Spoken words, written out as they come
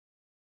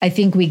I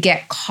think we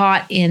get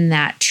caught in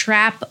that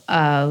trap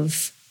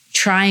of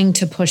trying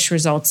to push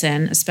results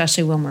in,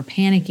 especially when we're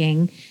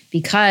panicking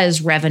because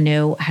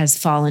revenue has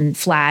fallen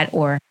flat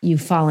or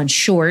you've fallen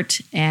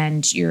short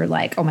and you're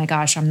like, oh my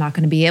gosh, I'm not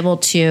going to be able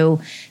to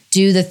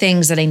do the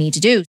things that I need to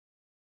do.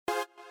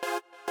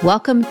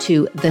 Welcome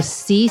to the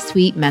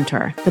C-Suite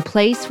Mentor, the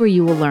place where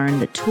you will learn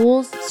the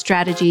tools,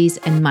 strategies,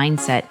 and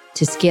mindset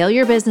to scale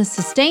your business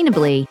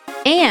sustainably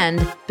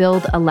and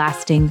build a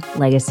lasting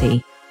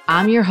legacy.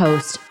 I'm your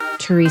host,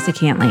 Theresa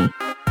Cantley.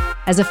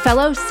 As a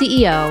fellow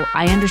CEO,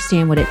 I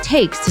understand what it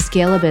takes to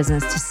scale a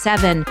business to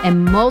 7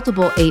 and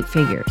multiple 8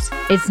 figures.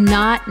 It's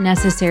not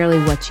necessarily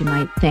what you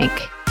might think.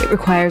 It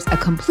requires a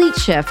complete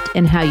shift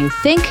in how you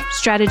think,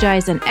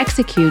 strategize, and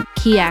execute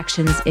key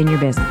actions in your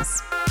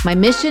business. My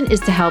mission is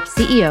to help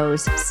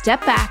CEOs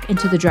step back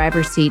into the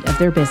driver's seat of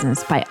their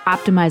business by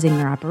optimizing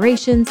their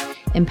operations,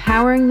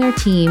 empowering their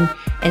team,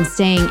 and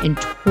staying in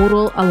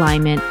total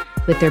alignment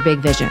with their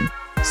big vision.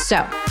 So,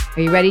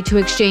 are you ready to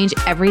exchange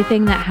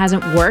everything that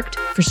hasn't worked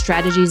for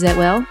strategies that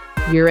will?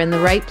 You're in the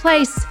right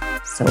place,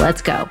 so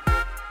let's go.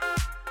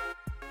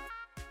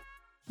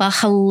 Well,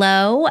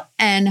 hello,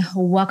 and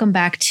welcome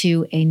back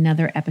to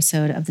another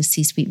episode of the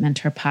C-Suite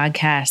Mentor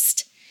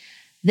podcast.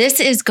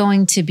 This is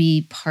going to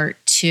be part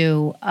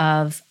 2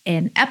 of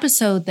an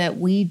episode that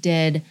we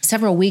did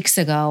several weeks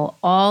ago,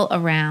 all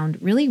around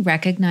really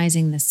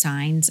recognizing the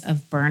signs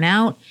of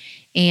burnout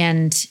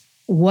and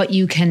what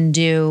you can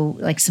do,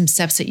 like some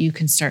steps that you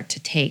can start to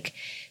take.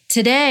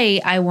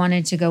 Today, I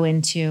wanted to go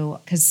into,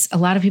 because a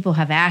lot of people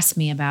have asked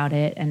me about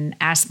it and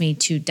asked me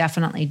to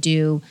definitely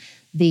do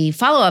the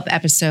follow-up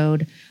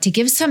episode to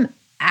give some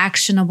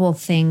actionable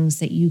things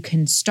that you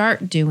can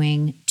start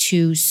doing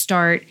to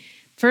start.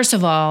 First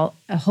of all,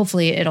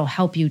 hopefully it'll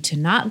help you to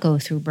not go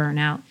through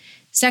burnout.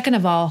 Second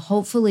of all,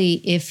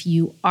 hopefully if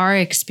you are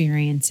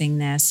experiencing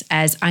this,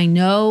 as I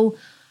know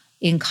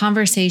in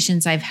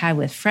conversations I've had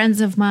with friends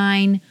of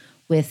mine,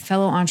 with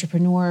fellow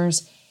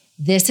entrepreneurs,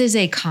 this is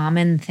a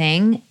common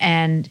thing.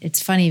 And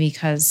it's funny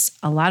because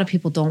a lot of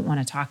people don't want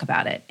to talk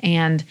about it.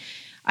 And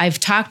I've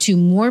talked to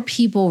more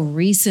people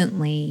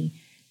recently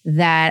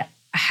that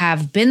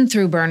have been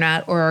through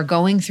burnout or are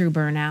going through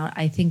burnout,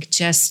 I think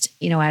just,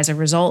 as a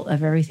result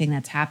of everything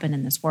that's happened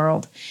in this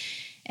world.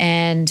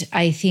 And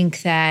I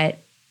think that,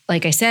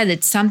 like I said,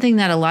 it's something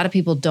that a lot of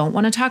people don't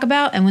want to talk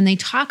about. And when they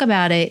talk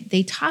about it,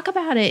 they talk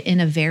about it in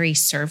a very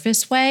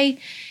surface way.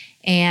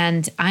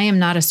 And I am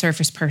not a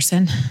surface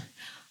person.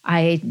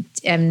 I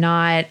am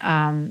not,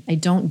 I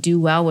don't do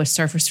well with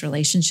surface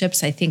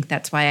relationships. I think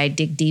that's why I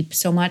dig deep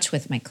so much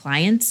with my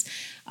clients,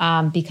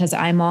 because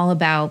I'm all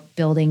about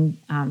building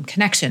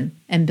connection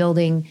and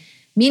building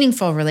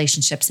meaningful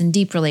relationships and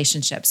deep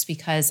relationships,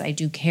 because I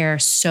do care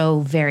so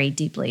very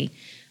deeply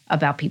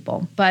about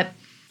people. But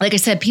like I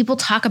said, people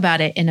talk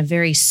about it in a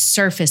very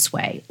surface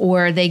way,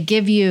 or they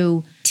give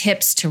you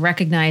tips to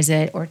recognize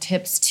it or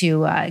tips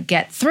to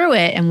get through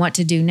it and what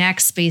to do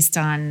next based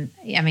on,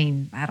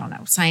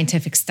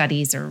 scientific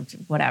studies or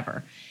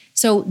whatever.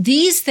 So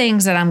these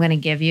things that I'm going to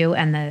give you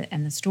and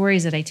the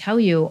stories that I tell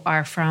you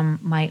are from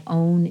my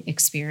own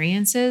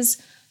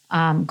experiences,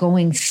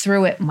 going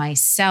through it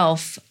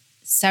myself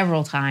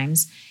several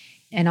times,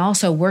 and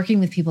also working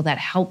with people that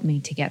helped me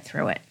to get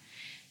through it.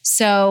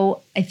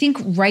 So I think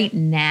right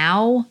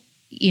now,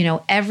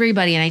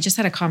 everybody, and I just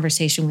had a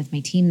conversation with my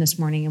team this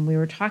morning, and we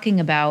were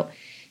talking about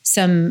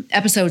some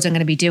episodes I'm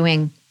going to be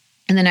doing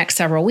in the next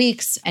several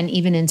weeks and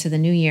even into the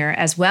new year,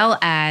 as well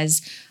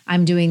as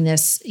I'm doing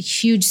this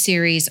huge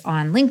series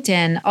on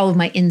LinkedIn, all of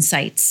my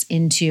insights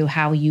into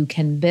how you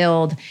can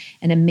build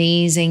an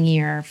amazing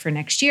year for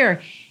next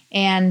year.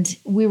 And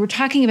we were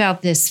talking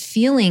about this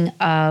feeling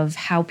of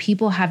how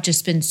people have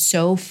just been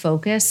so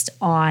focused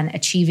on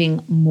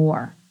achieving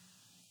more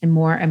and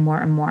more and more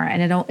and more.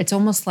 And it's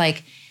almost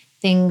like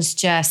things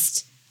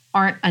just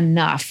aren't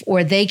enough,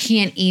 or they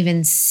can't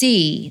even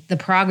see the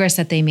progress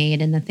that they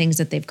made and the things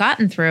that they've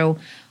gotten through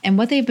and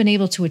what they've been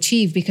able to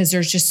achieve, because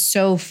they're just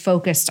so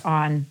focused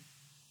on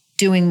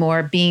doing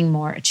more, being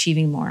more,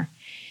 achieving more,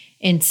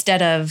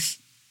 instead of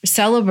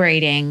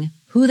celebrating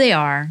who they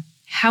are,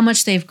 how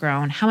much they've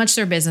grown, how much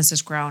their business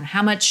has grown,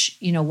 how much,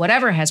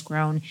 whatever has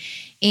grown,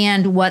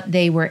 and what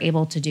they were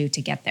able to do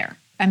to get there.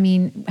 I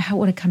mean,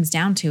 what it comes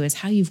down to is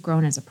how you've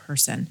grown as a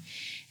person.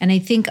 And I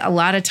think a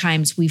lot of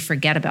times we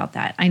forget about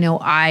that. I know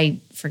I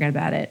forget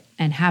about it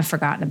and have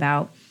forgotten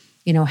about,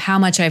 how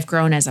much I've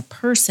grown as a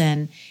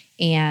person.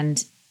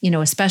 And,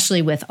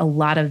 especially with a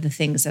lot of the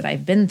things that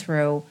I've been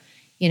through,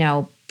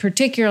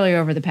 particularly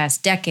over the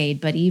past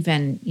decade, but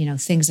even,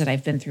 things that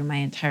I've been through my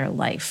entire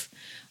life,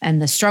 and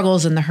the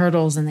struggles and the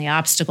hurdles and the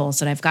obstacles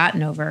that I've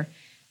gotten over,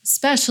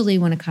 especially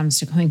when it comes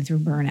to going through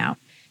burnout.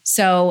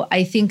 So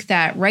I think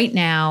that right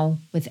now,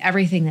 with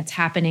everything that's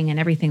happening and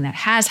everything that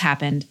has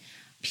happened,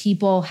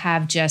 people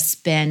have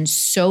just been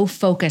so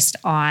focused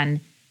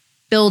on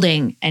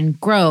building and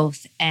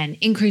growth and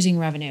increasing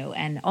revenue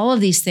and all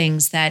of these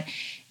things that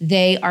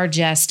they are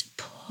just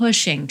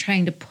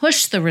trying to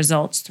push the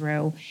results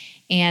through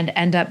and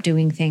end up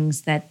doing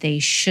things that they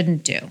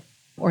shouldn't do.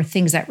 or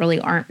things that really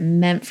aren't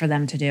meant for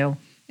them to do,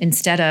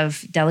 instead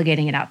of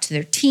delegating it out to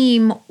their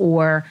team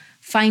or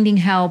finding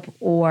help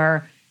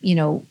or,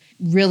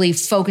 really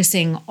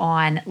focusing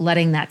on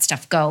letting that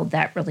stuff go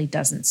that really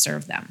doesn't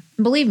serve them.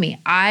 And believe me,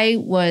 I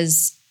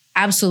was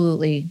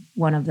absolutely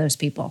one of those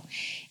people.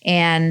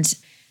 And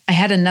I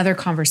had another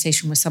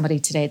conversation with somebody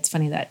today. It's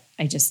funny that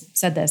I just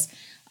said this.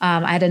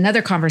 I had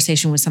another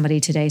conversation with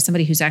somebody today,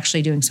 somebody who's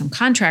actually doing some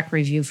contract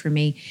review for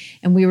me.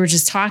 And we were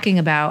just talking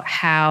about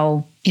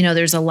how,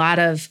 there's a lot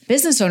of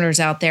business owners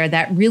out there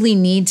that really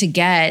need to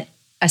get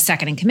a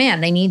second in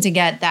command. They need to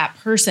get that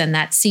person,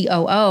 that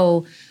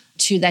COO,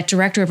 to that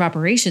director of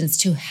operations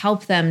to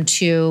help them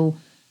to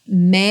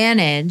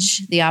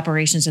manage the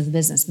operations of the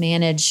business,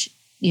 manage,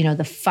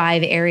 the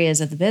 5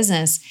 areas of the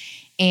business,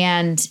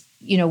 and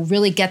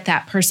really get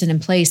that person in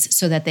place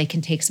so that they can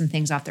take some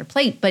things off their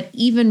plate. But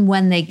even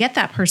when they get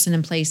that person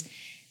in place,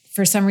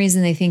 for some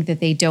reason, they think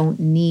that they don't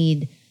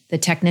need the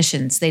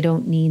technicians. They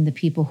don't need the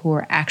people who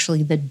are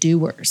actually the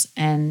doers.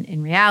 And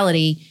in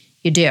reality,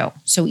 you do.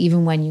 So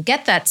even when you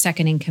get that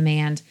second in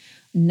command,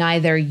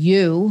 neither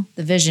you,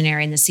 the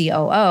visionary and the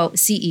CEO,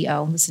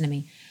 listen to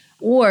me,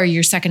 or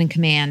your second in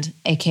command,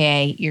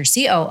 AKA your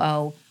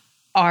COO,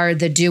 are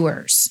the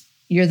doers.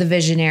 You're the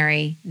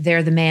visionary,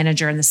 they're the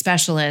manager and the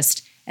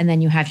specialist, and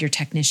then you have your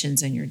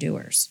technicians and your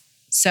doers.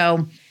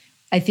 So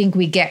I think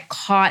we get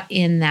caught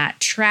in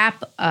that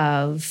trap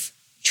of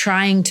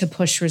trying to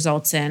push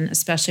results in,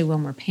 especially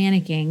when we're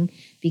panicking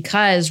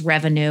because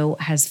revenue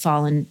has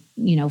fallen,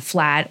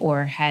 flat,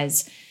 or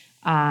has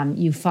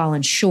you've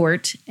fallen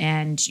short,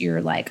 and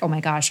you're like, oh my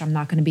gosh, I'm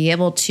not going to be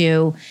able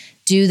to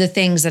do the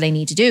things that I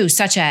need to do,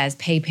 such as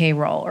pay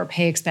payroll or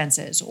pay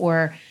expenses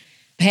or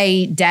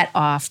pay debt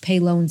off, pay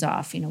loans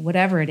off,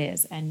 whatever it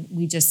is. And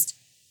we just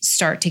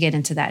start to get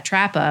into that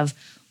trap of,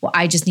 well,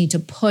 I just need to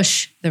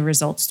push the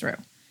results through.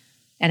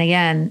 And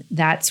again,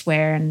 that's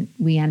where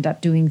we end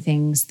up doing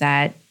things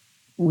that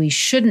we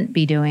shouldn't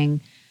be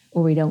doing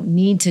or we don't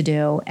need to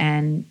do.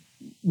 And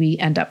we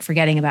end up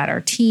forgetting about our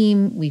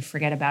team. We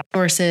forget about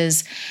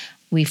resources.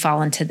 We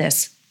fall into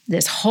this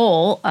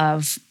hole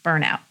of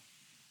burnout.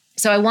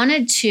 So I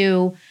wanted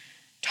to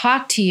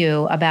talk to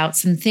you about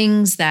some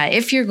things that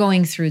if you're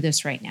going through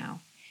this right now,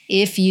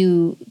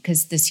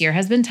 because this year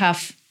has been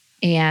tough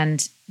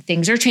and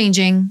things are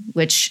changing,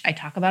 which I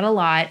talk about a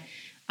lot,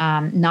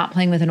 not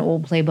playing with an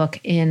old playbook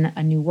in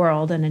a new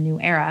world and a new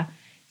era.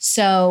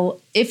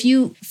 So if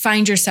you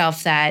find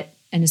yourself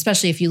and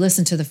especially if you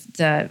listen to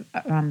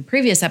the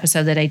previous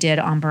episode that I did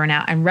on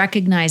burnout and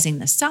recognizing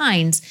the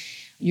signs,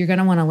 you're going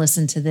to want to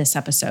listen to this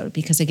episode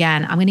because,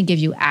 again, I'm going to give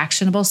you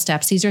actionable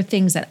steps. These are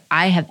things that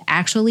I have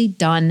actually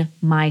done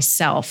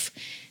myself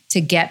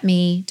to get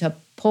me to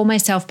pull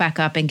myself back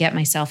up and get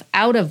myself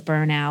out of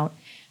burnout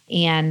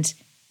and,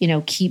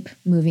 keep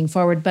moving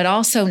forward, but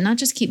also not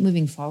just keep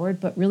moving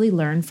forward, but really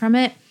learn from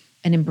it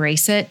and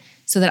embrace it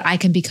so that I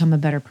can become a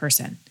better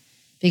person.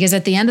 Because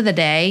at the end of the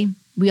day,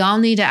 we all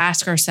need to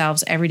ask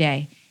ourselves every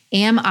day,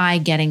 am I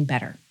getting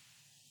better?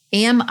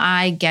 Am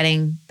I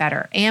getting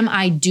better? Am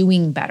I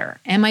doing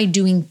better? Am I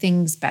doing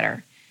things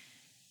better?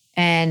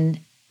 And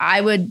I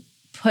would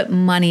put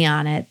money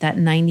on it that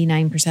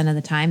 99% of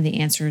the time, the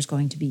answer is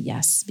going to be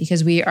yes,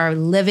 because we are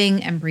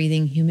living and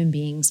breathing human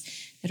beings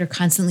that are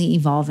constantly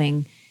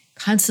evolving,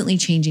 constantly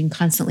changing,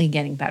 constantly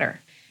getting better.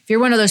 If you're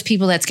one of those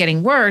people that's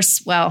getting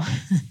worse, well,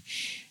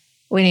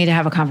 we need to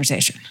have a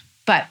conversation.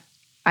 But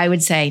I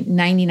would say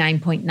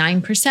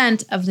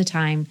 99.9% of the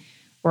time,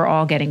 we're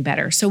all getting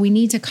better. So we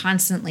need to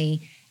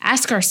constantly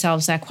ask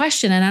ourselves that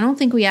question. And I don't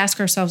think we ask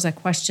ourselves that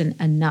question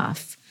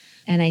enough.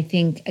 And I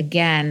think,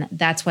 again,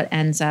 that's what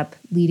ends up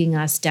leading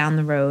us down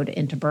the road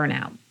into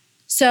burnout.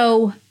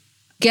 So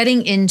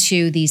getting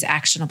into these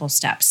actionable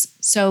steps.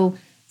 So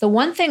the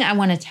one thing I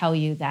want to tell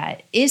you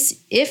that is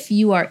if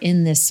you are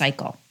in this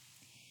cycle,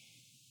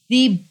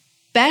 the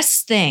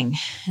best thing,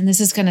 and this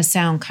is going to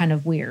sound kind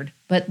of weird,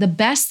 but the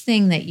best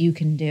thing that you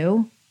can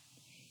do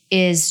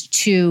is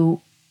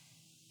to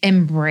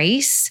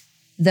embrace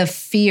the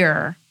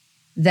fear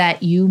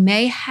that you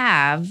may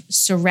have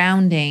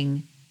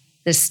surrounding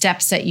the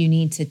steps that you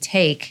need to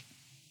take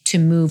to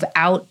move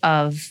out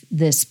of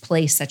this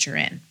place that you're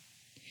in.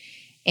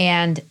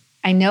 And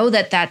I know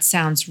that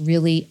sounds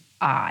really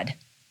odd,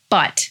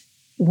 but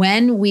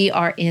when we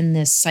are in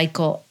this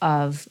cycle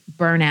of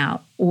burnout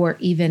or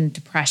even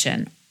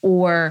depression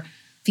or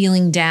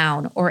feeling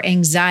down or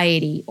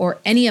anxiety or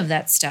any of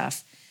that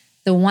stuff,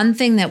 the one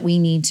thing that we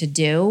need to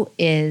do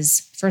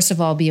is, first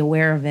of all, be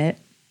aware of it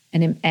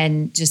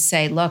and just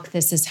say, look,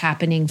 this is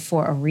happening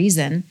for a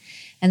reason.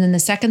 And then the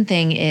second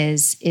thing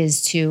is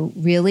to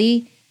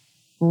really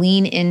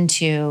lean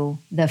into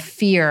the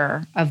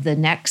fear of the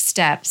next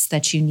steps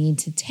that you need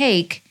to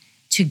take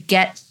to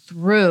get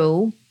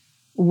through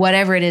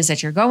whatever it is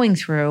that you're going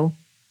through.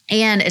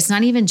 And it's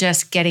not even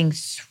just getting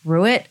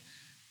through it,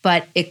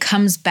 but it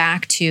comes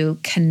back to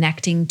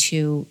connecting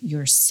to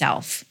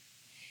yourself,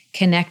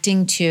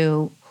 connecting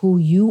to who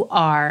you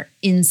are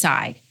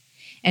inside,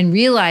 and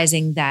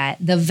realizing that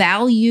the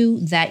value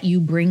that you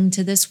bring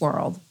to this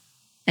world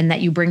and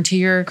that you bring to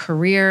your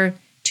career,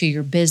 to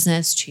your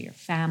business, to your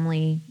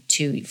family,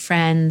 to your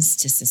friends,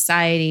 to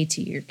society,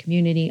 to your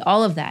community,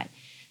 all of that.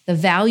 The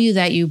value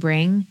that you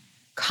bring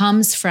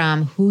comes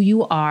from who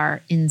you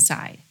are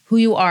inside, who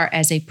you are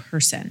as a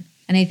person.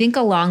 And I think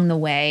along the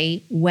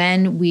way,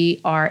 when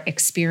we are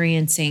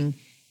experiencing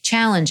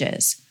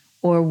challenges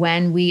or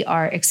when we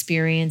are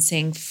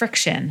experiencing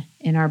friction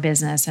in our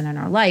business and in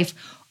our life,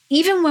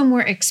 even when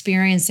we're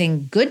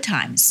experiencing good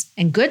times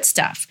and good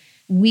stuff,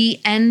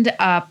 we end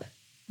up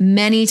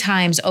many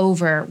times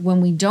over when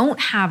we don't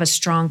have a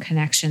strong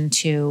connection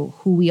to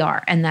who we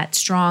are and that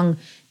strong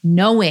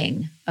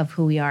knowing of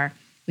who we are,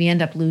 we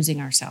end up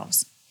losing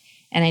ourselves.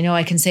 And I know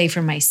I can say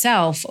for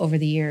myself over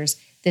the years,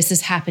 this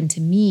has happened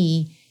to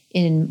me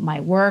in my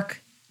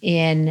work,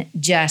 in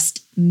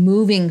just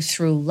moving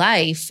through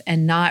life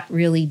and not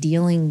really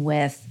dealing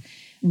with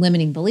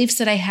limiting beliefs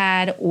that I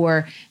had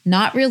or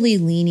not really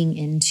leaning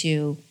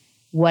into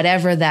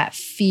whatever that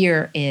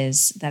fear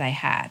is that I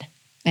had.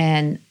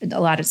 And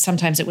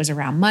sometimes it was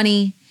around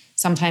money,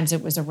 sometimes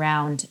it was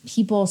around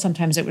people,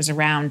 sometimes it was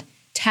around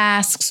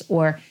tasks,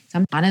 or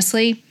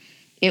honestly,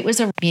 it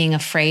was being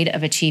afraid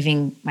of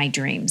achieving my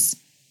dreams.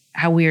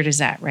 How weird is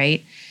that,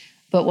 right?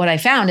 But what I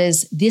found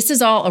is this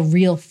is all a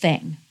real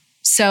thing.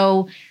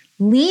 So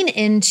lean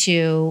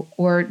into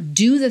or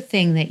do the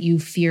thing that you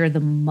fear the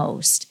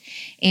most.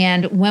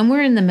 And when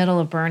we're in the middle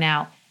of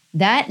burnout,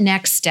 that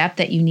next step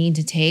that you need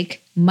to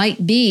take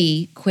might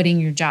be quitting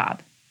your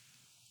job.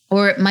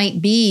 Or it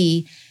might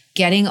be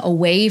getting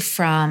away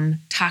from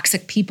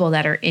toxic people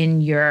that are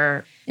in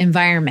your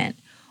environment.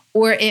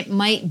 Or it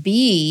might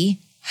be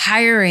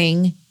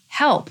hiring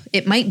help.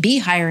 It might be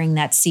hiring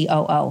that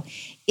COO.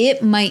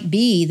 It might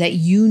be that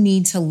you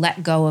need to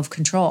let go of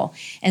control.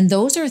 And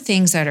those are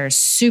things that are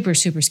super,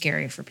 super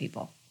scary for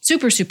people.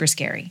 Super, super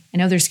scary. I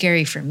know they're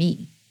scary for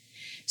me.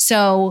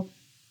 So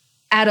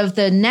out of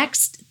the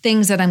next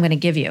things that I'm going to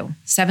give you,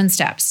 7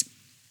 steps,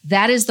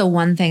 that is the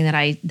one thing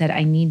that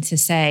I need to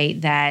say,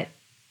 that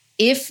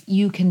if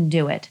you can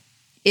do it,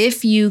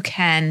 if you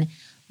can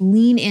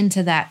lean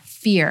into that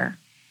fear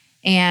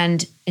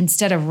and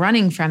instead of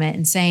running from it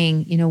and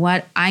saying, you know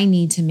what, I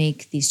need to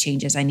make these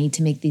changes. I need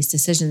to make these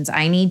decisions.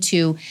 I need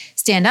to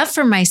stand up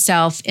for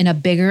myself in a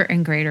bigger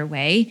and greater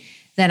way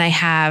than I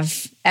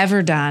have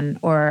ever done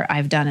or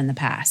I've done in the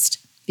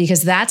past.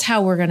 Because that's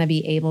how we're going to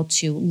be able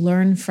to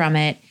learn from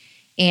it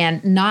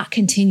and not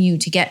continue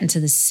to get into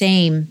the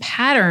same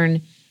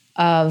pattern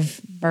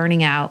of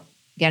burning out,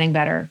 getting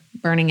better,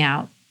 burning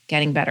out,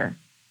 getting better.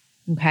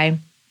 Okay.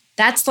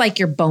 That's like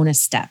your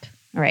bonus step.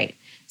 All right.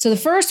 So the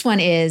first one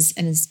is,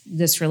 and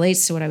this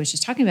relates to what I was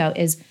just talking about,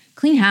 is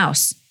clean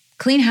house.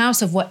 Clean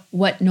house of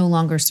what no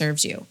longer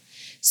serves you.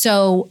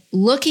 So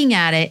looking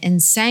at it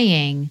and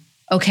saying,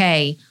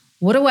 okay,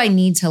 what do I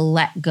need to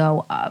let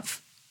go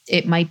of?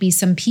 It might be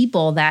some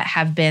people that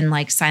have been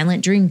like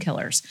silent dream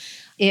killers.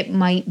 It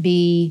might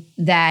be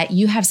that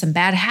you have some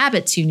bad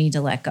habits you need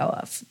to let go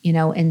of. You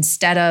know,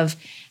 instead of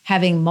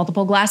having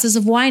multiple glasses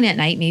of wine at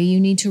night, maybe you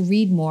need to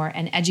read more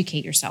and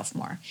educate yourself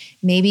more.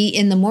 Maybe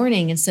in the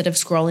morning, instead of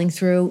scrolling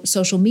through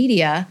social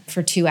media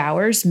for 2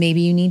 hours,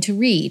 maybe you need to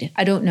read.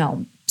 I don't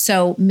know.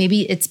 So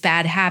maybe it's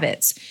bad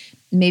habits.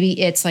 Maybe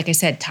it's, like I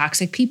said,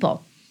 toxic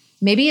people.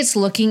 Maybe it's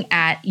looking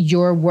at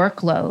your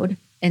workload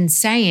and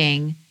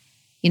saying,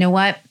 you know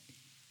what?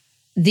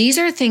 These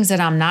are things that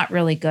I'm not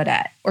really good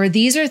at, or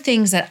these are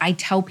things that I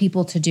tell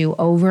people to do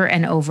over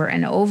and over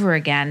and over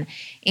again.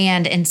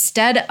 And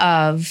instead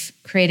of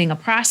creating a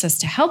process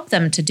to help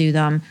them to do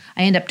them,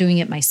 I end up doing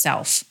it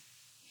myself.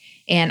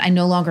 And I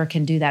no longer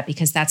can do that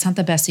because that's not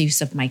the best use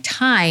of my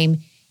time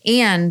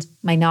and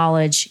my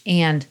knowledge.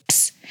 And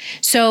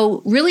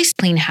so really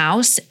clean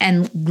house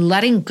and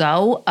letting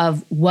go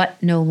of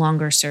what no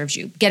longer serves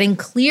you, getting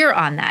clear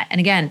on that.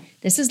 And again,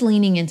 this is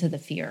leaning into the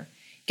fear.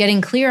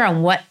 Getting clear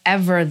on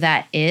whatever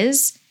that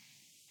is,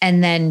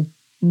 and then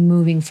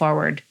moving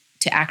forward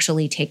to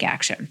actually take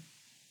action.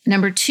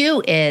 Number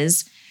 2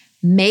 is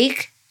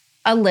make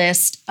a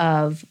list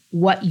of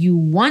what you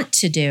want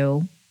to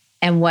do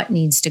and what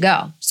needs to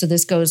go. So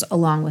this goes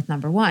along with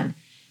number 1.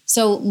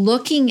 So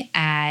looking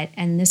at,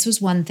 and this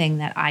was one thing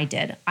that I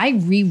did, I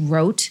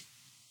rewrote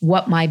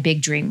what my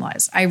big dream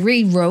was. I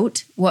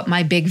rewrote what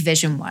my big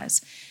vision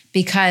was,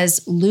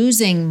 because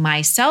losing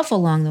myself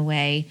along the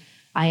way,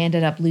 I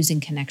ended up losing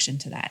connection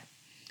to that.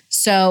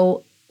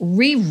 So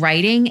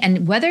rewriting,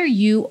 and whether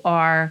you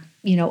are,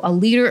 a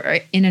leader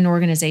in an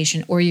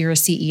organization or you're a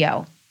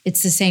CEO,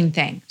 it's the same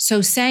thing.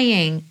 So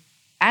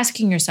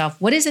asking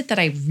yourself, what is it that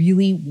I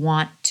really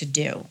want to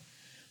do?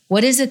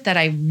 What is it that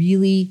I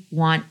really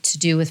want to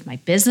do with my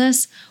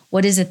business?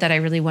 What is it that I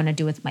really want to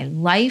do with my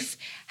life?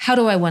 How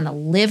do I want to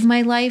live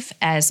my life?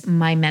 As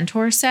my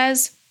mentor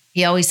says,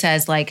 he always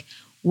says, like,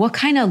 what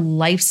kind of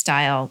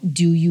lifestyle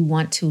do you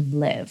want to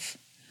live?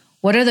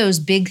 What are those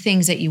big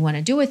things that you want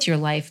to do with your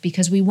life?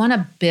 Because we want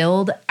to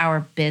build our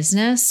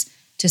business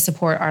to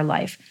support our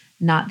life,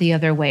 not the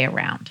other way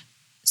around.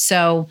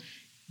 So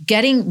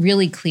getting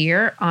really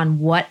clear on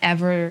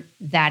whatever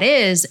that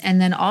is. And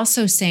then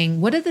also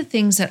saying, what are the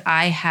things that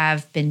I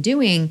have been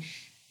doing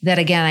that,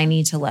 again, I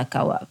need to let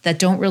go of, that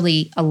don't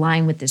really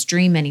align with this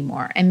dream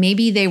anymore? And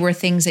maybe they were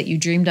things that you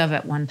dreamed of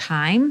at one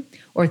time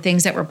or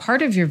things that were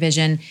part of your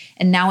vision,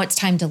 and now it's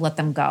time to let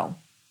them go.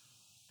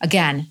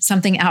 Again,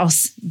 something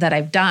else that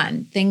I've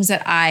done, things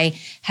that I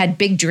had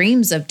big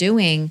dreams of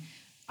doing,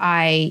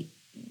 I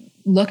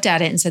looked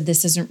at it and said,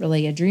 this isn't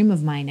really a dream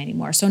of mine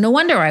anymore. So no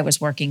wonder I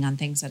was working on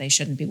things that I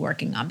shouldn't be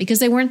working on, because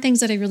they weren't things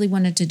that I really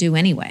wanted to do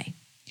anyway.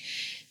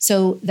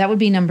 So that would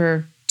be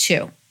number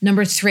 2.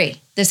 Number 3,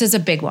 this is a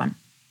big one,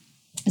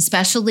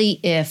 especially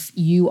if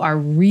you are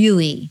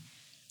really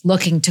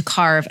looking to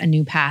carve a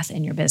new path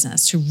in your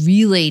business, to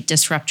really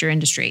disrupt your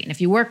industry. And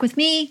if you work with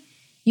me,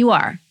 you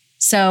are.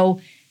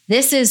 So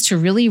this is to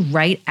really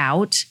write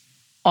out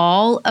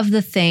all of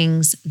the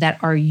things that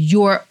are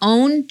your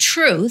own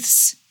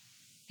truths,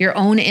 your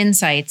own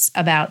insights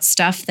about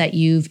stuff that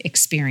you've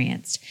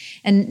experienced.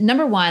 And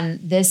number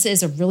 1, this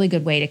is a really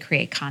good way to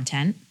create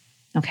content,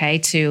 okay,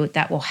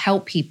 that will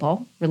help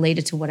people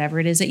related to whatever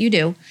it is that you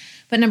do.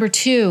 But number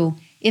 2,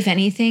 if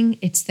anything,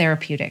 it's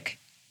therapeutic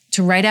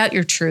to write out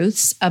your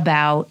truths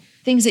about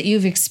things that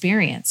you've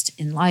experienced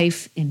in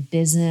life, in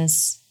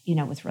business,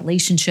 with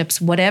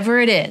relationships, whatever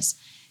it is.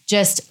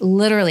 Just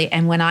literally,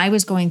 and when I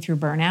was going through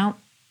burnout,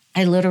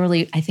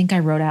 I think I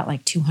wrote out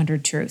like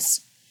 200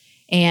 truths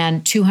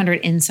and 200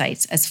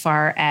 insights as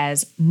far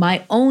as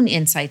my own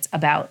insights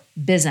about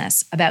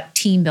business, about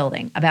team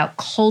building, about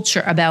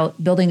culture,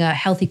 about building a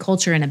healthy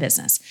culture in a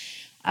business,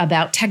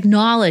 about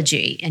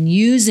technology and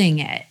using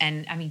it.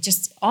 And I mean,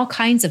 just all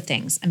kinds of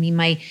things. I mean,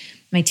 my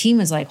team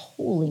was like,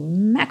 holy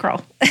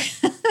mackerel.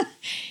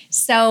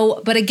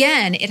 So, but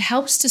again, it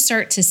helps to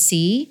start to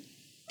see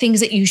things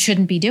that you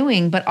shouldn't be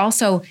doing, but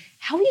also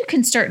how you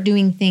can start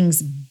doing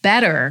things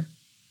better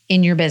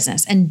in your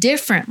business and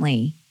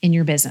differently in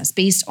your business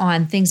based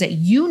on things that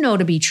you know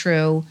to be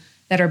true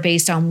that are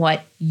based on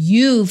what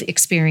you've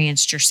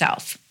experienced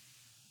yourself.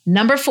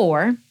 Number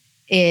 4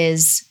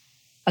 is,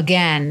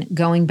 again,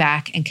 going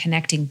back and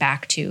connecting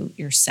back to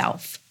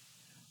yourself.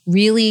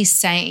 Really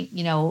saying,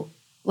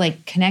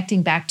 like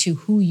connecting back to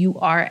who you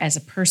are as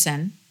a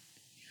person.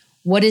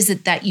 What is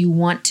it that you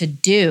want to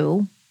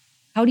do?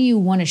 How do you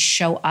want to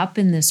show up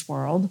in this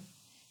world?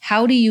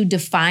 How do you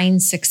define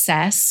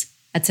success?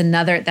 That's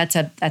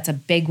a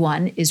big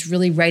one, is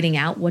really writing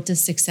out, what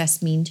does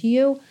success mean to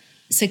you?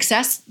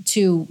 Success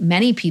to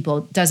many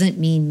people doesn't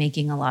mean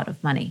making a lot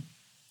of money.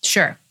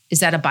 Sure.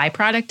 Is that a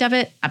byproduct of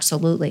it?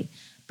 Absolutely.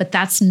 But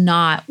that's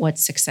not what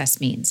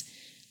success means.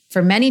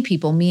 For many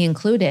people, me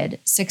included,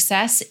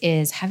 success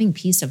is having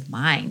peace of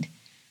mind,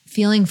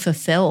 feeling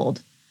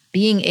fulfilled,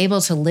 being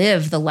able to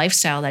live the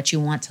lifestyle that you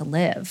want to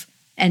live.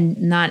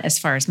 And not as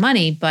far as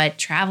money, but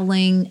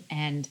traveling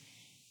and,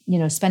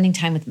 spending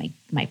time with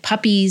my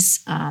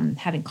puppies,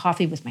 having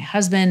coffee with my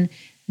husband.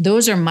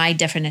 Those are my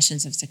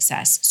definitions of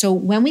success. So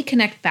when we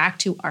connect back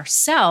to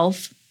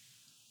ourselves,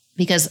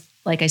 because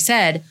like I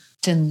said,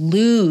 to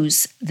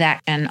lose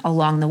that and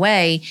along the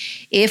way,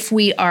 if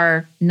we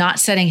are not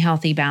setting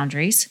healthy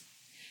boundaries,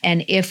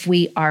 and if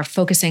we are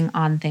focusing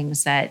on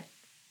things that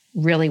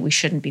really we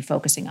shouldn't be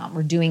focusing on,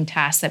 we're doing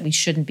tasks that we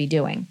shouldn't be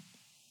doing.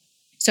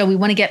 So we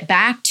want to get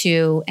back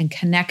to and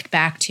connect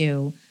back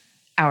to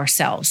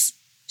ourselves.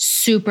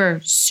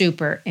 Super,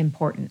 super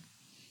important.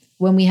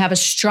 When we have a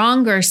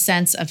stronger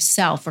sense of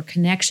self or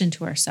connection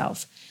to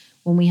ourselves,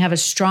 when we have a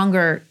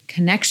stronger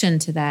connection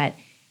to that,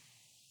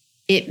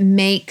 it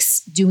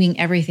makes doing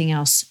everything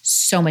else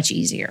so much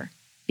easier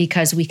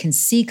because we can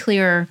see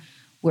clearer,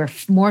 we're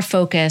more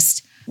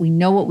focused, we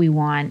know what we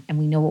want, and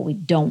we know what we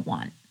don't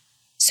want.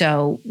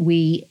 So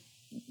we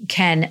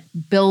can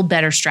build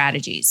better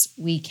strategies.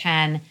 We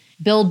can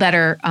build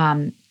better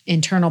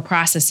internal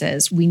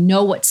processes. We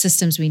know what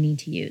systems we need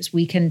to use.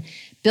 We can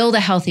build a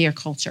healthier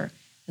culture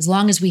as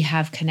long as we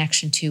have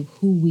connection to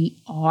who we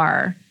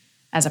are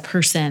as a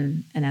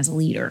person and as a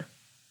leader.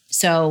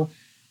 So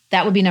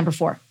that would be number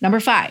 4. Number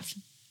 5,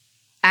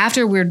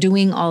 after we're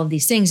doing all of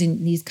these things,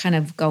 and these kind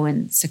of go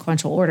in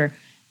sequential order,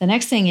 the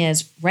next thing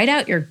is write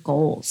out your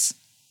goals.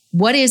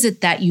 What is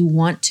it that you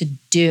want to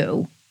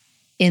do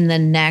in the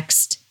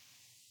next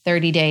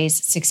 30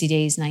 days, 60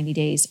 days, 90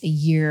 days, a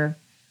year?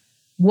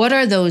 What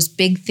are those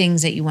big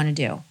things that you want to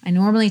do? I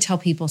normally tell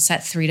people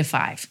set 3 to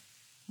 5,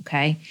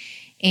 okay?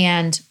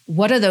 And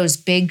what are those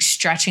big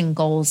stretching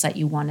goals that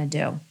you want to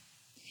do?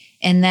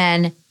 And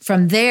then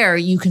from there,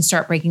 you can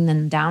start breaking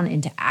them down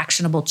into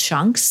actionable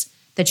chunks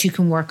that you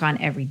can work on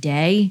every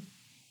day,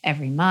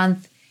 every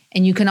month.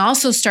 And you can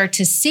also start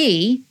to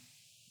see,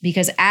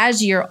 because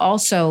as you're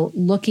also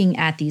looking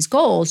at these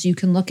goals, you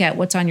can look at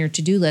what's on your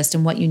to-do list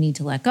and what you need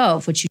to let go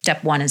of, which is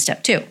step 1 and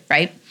step 2,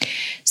 right?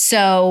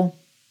 So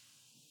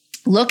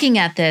looking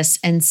at this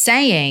and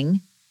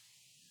saying,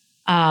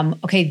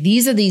 okay,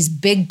 these are these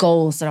big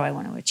goals that I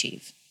want to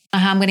achieve.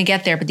 I'm going to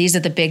get there, but these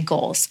are the big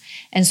goals.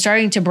 And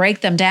starting to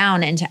break them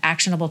down into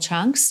actionable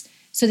chunks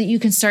so that you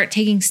can start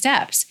taking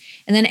steps.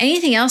 And then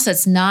anything else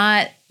that's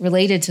not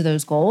related to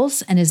those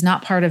goals and is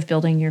not part of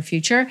building your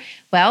future,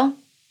 well,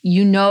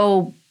 you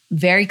know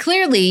very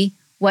clearly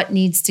what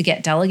needs to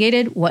get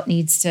delegated, what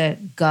needs to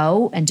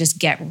go and just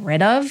get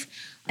rid of,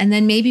 and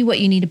then maybe what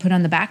you need to put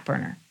on the back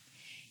burner.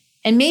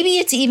 And maybe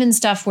it's even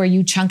stuff where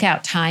you chunk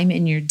out time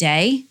in your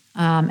day.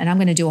 And I'm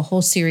going to do a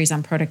whole series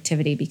on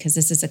productivity because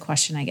this is a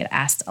question I get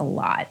asked a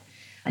lot.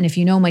 And if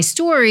you know my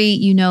story,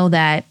 you know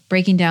that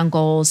breaking down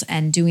goals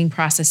and doing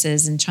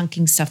processes and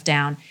chunking stuff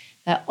down,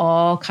 that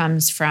all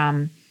comes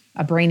from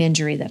a brain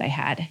injury that I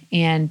had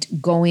and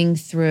going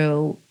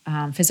through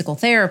physical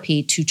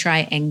therapy to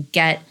try and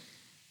get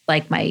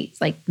my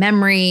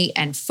memory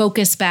and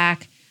focus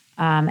back.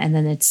 And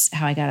then it's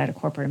how I got out of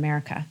corporate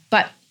America.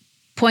 But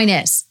point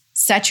is,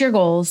 set your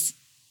goals,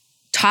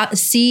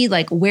 see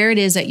where it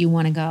is that you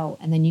want to go,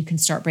 and then you can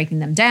start breaking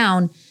them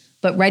down.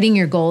 But writing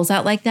your goals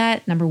out like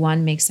that, number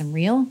one, makes them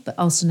real. But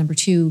also number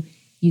two,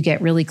 you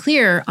get really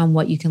clear on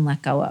what you can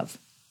let go of.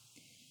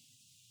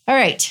 All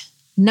right.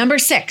 Number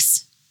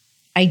 6,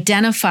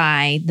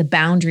 identify the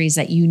boundaries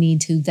that you need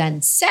to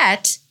then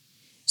set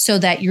so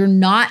that you're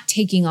not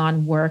taking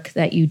on work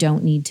that you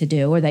don't need to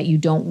do or that you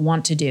don't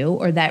want to do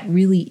or that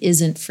really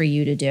isn't for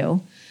you to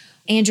do.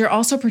 And you're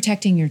also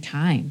protecting your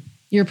time.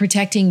 You're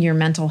protecting your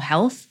mental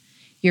health.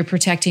 You're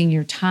protecting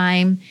your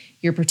time.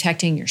 You're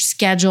protecting your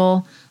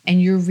schedule.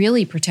 And you're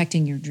really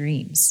protecting your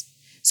dreams.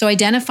 So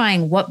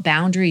identifying what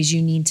boundaries you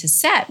need to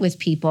set with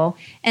people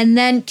and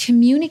then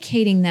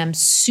communicating them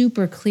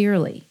super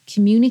clearly,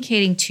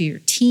 communicating to your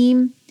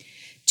team,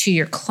 to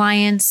your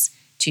clients,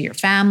 to your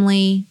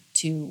family,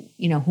 to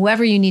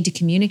whoever you need to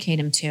communicate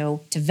them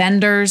to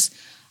vendors.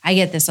 I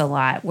get this a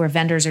lot where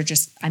vendors are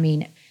just,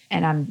 and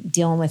I'm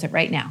dealing with it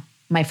right now.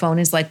 My phone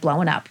is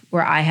blowing up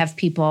where I have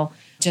people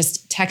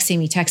just texting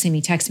me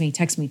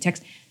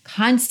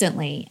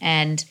constantly.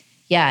 And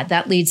yeah,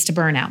 that leads to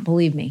burnout,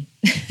 believe me.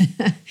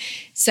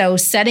 So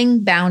setting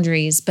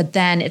boundaries, but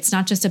then it's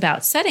not just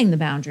about setting the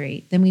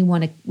boundary. Then we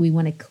want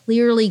to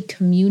clearly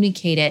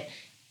communicate it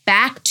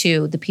back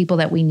to the people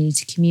that we need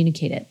to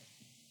communicate it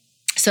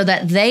so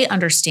that they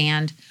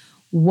understand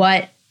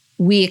what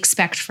we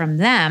expect from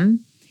them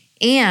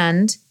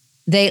and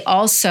they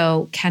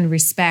also can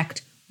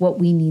respect what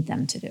we need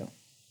them to do.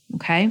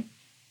 Okay?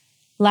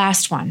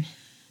 Last one,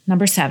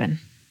 number 7.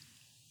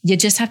 You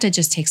just have to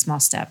take small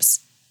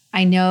steps.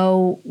 I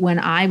know when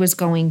I was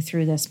going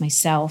through this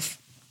myself,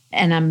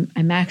 and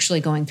I'm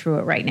actually going through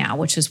it right now,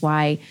 which is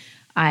why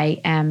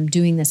I am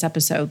doing this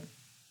episode.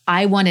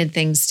 I wanted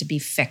things to be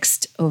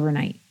fixed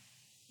overnight.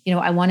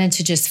 I wanted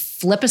to just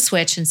flip a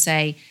switch and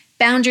say,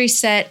 boundary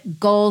set,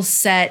 goals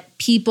set,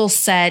 people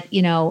set,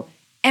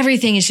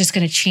 everything is just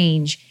going to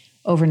change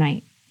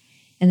overnight.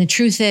 And the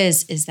truth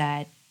is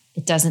that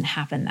it doesn't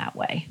happen that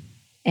way.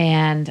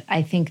 And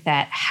I think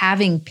that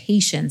having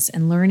patience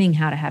and learning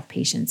how to have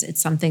patience,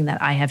 it's something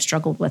that I have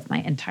struggled with my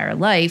entire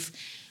life,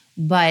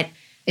 but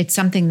it's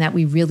something that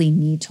we really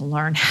need to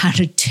learn how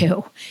to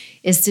do,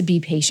 is to be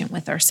patient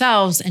with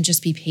ourselves and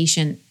just be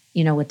patient,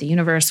 with the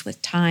universe,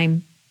 with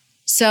time.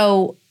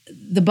 So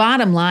the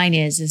bottom line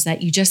is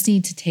that you just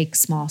need to take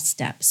small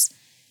steps.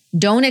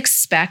 Don't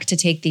expect to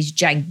take these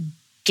gigantic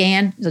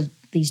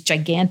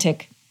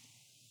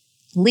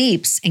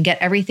leaps and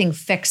get everything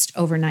fixed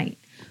overnight.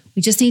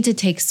 We just need to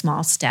take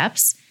small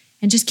steps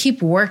and just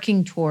keep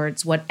working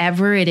towards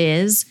whatever it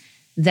is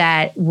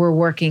that we're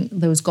working,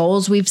 those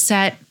goals we've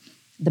set,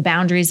 the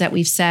boundaries that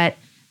we've set,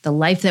 the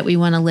life that we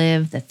want to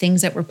live, the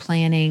things that we're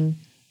planning,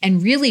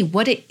 and really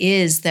what it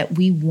is that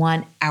we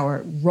want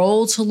our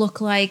role to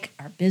look like,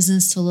 our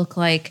business to look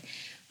like,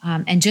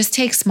 and just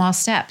take small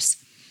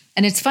steps.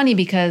 And it's funny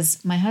because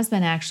my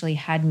husband actually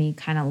had me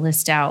kind of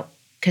list out,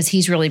 because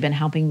he's really been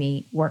helping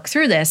me work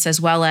through this,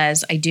 as well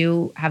as I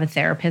do have a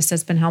therapist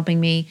that's been helping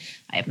me.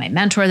 I have my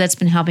mentor that's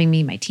been helping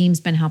me. My team's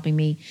been helping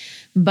me.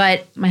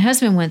 But my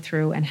husband went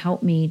through and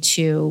helped me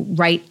to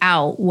write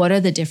out what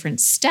are the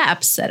different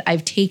steps that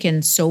I've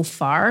taken so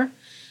far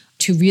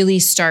to really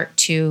start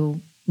to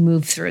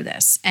move through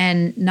this.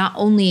 And not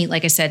only,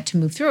 like I said, to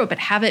move through it, but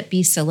have it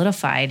be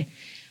solidified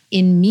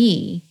in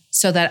me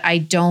so that I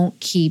don't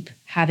keep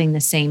having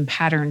the same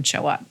pattern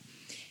show up.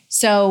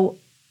 So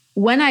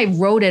when I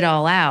wrote it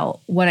all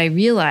out, what I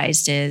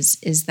realized is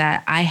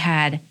that I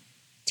had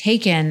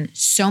taken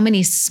so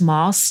many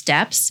small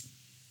steps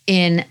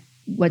in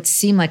what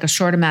seemed like a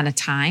short amount of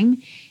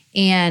time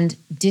and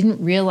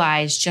didn't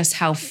realize just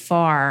how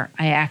far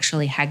I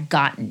actually had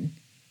gotten,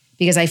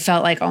 because I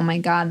felt like, oh my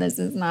God, this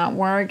is not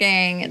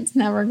working. It's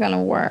never going to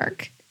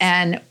work.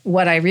 And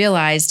what I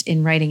realized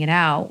in writing it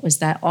out was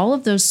that all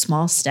of those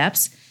small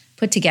steps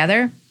put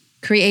together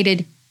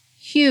created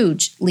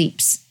huge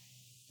leaps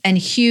and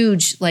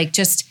huge,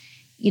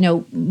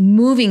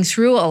 moving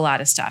through a lot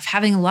of stuff,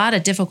 having a lot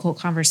of difficult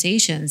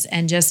conversations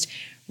and just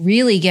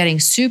really getting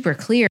super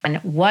clear on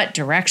what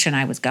direction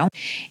I was going.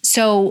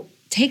 So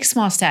take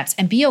small steps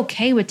and be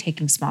okay with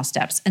taking small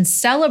steps and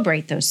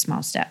celebrate those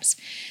small steps,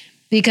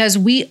 because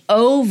we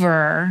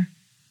over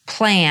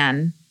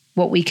plan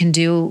what we can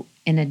do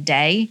in a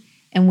day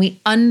and we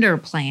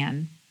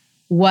underplan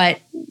what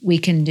we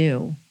can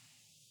do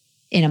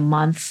in a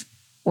month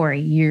or a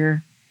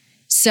year.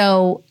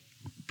 So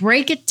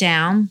break it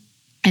down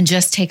and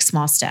just take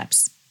small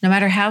steps. No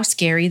matter how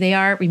scary they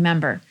are,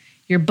 remember,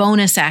 your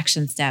bonus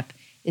action step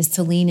is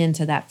to lean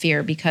into that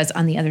fear, because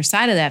on the other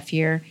side of that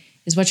fear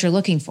is what you're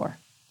looking for.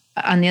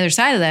 On the other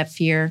side of that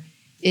fear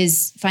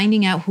is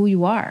finding out who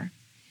you are.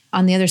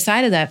 On the other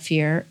side of that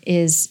fear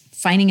is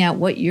finding out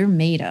what you're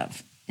made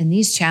of. And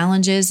these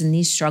challenges and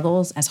these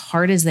struggles, as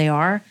hard as they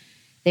are,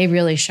 they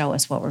really show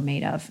us what we're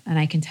made of. And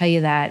I can tell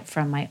you that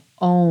from my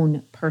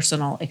own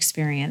personal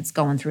experience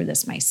going through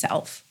this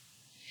myself.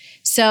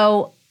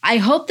 So I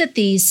hope that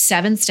these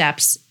 7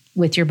 steps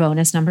with your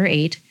bonus number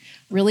 8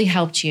 really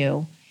helped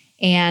you.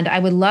 And I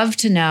would love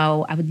to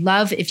know, I would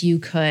love if you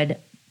could,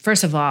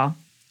 first of all,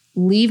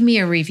 leave me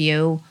a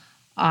review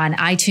on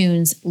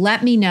iTunes.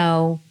 Let me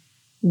know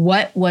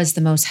what was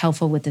the most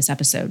helpful with this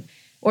episode.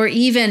 Or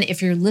even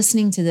if you're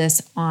listening to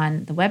this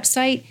on the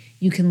website,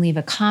 you can leave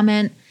a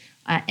comment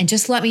and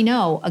just let me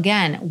know,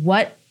 again,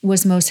 what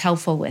was most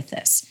helpful with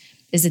this.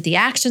 Is it the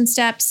action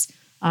steps?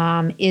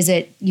 Is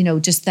it,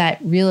 just that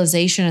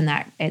realization and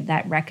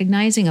that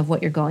recognizing of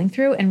what you're going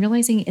through and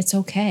realizing it's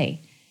okay.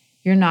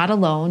 You're not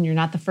alone. You're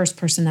not the first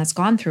person that's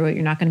gone through it.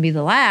 You're not going to be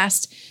the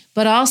last,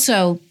 but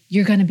also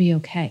you're going to be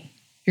okay.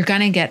 You're going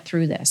to get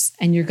through this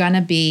and you're going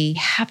to be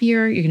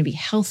happier. You're going to be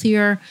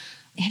healthier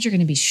and you're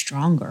going to be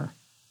stronger.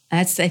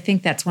 I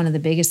think that's one of the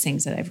biggest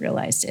things that I've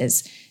realized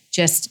is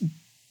just,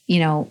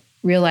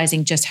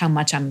 realizing just how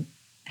much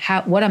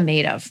what I'm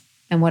made of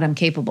and what I'm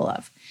capable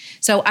of.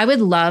 So I would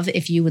love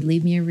if you would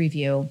leave me a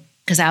review,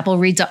 because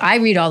I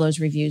read all those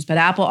reviews, but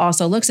Apple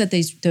also looks at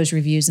those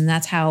reviews, and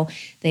that's how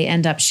they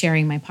end up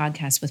sharing my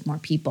podcast with more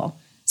people.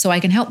 So I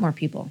can help more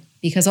people,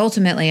 because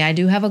ultimately I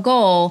do have a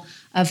goal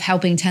of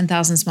helping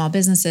 10,000 small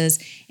businesses,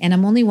 and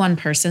I'm only one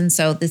person.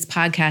 So this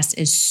podcast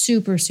is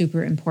super,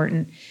 super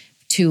important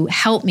to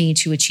help me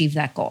to achieve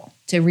that goal,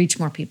 to reach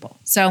more people.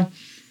 So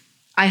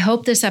I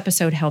hope this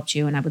episode helped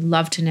you, and I would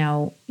love to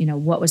know,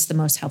 what was the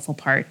most helpful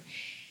part.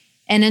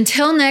 And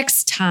until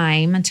next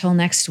time, until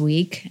next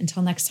week,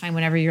 until next time,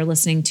 whenever you're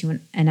listening to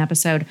an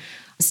episode,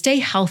 stay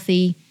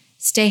healthy,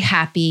 stay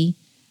happy.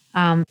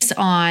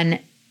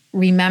 Remember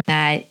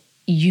that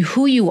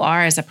who you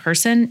are as a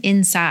person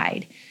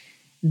inside,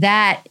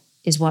 that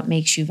is what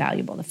makes you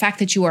valuable. The fact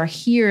that you are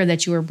here,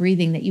 that you are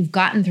breathing, that you've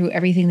gotten through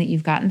everything that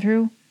you've gotten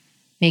through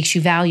makes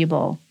you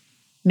valuable,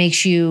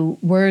 makes you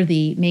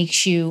worthy,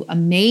 makes you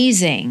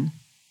amazing,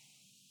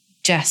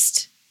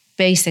 just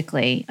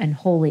basically and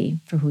wholly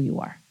for who you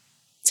are.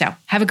 So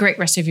have a great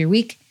rest of your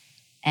week,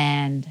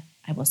 and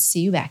I will see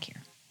you back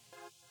here.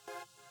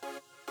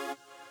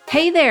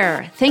 Hey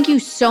there. Thank you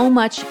so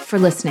much for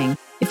listening.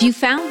 If you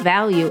found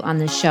value on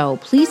this show,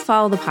 please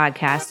follow the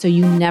podcast so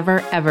you never,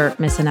 ever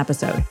miss an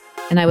episode.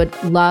 And I would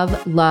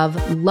love,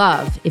 love,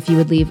 love if you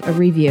would leave a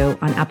review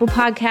on Apple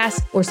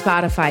Podcasts or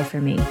Spotify for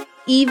me.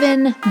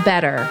 Even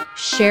better,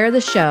 share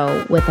the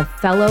show with a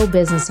fellow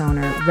business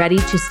owner ready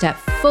to step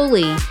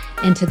fully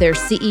into their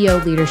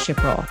CEO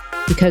leadership role.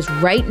 Because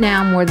right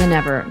now, more than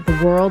ever, the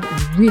world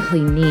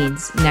really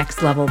needs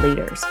next level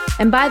leaders.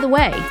 And by the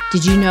way,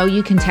 did you know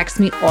you can text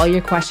me all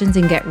your questions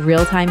and get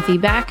real-time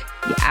feedback?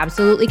 You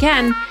absolutely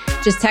can.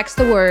 Just text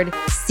the word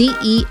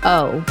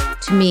CEO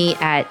to me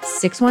at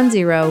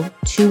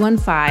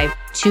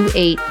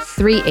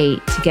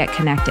 610-215-2838 to get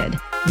connected.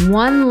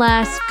 One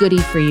last goodie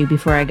for you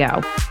before I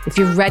go. If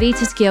you're ready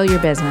to scale your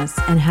business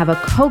and have a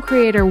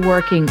co-creator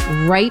working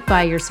right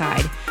by your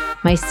side,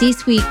 my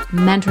C-Suite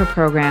Mentor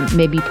Program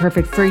may be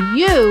perfect for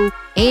you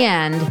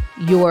and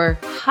your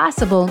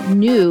possible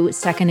new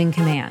second in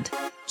command.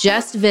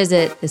 Just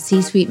visit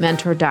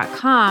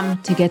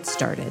thecsuitementor.com to get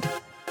started.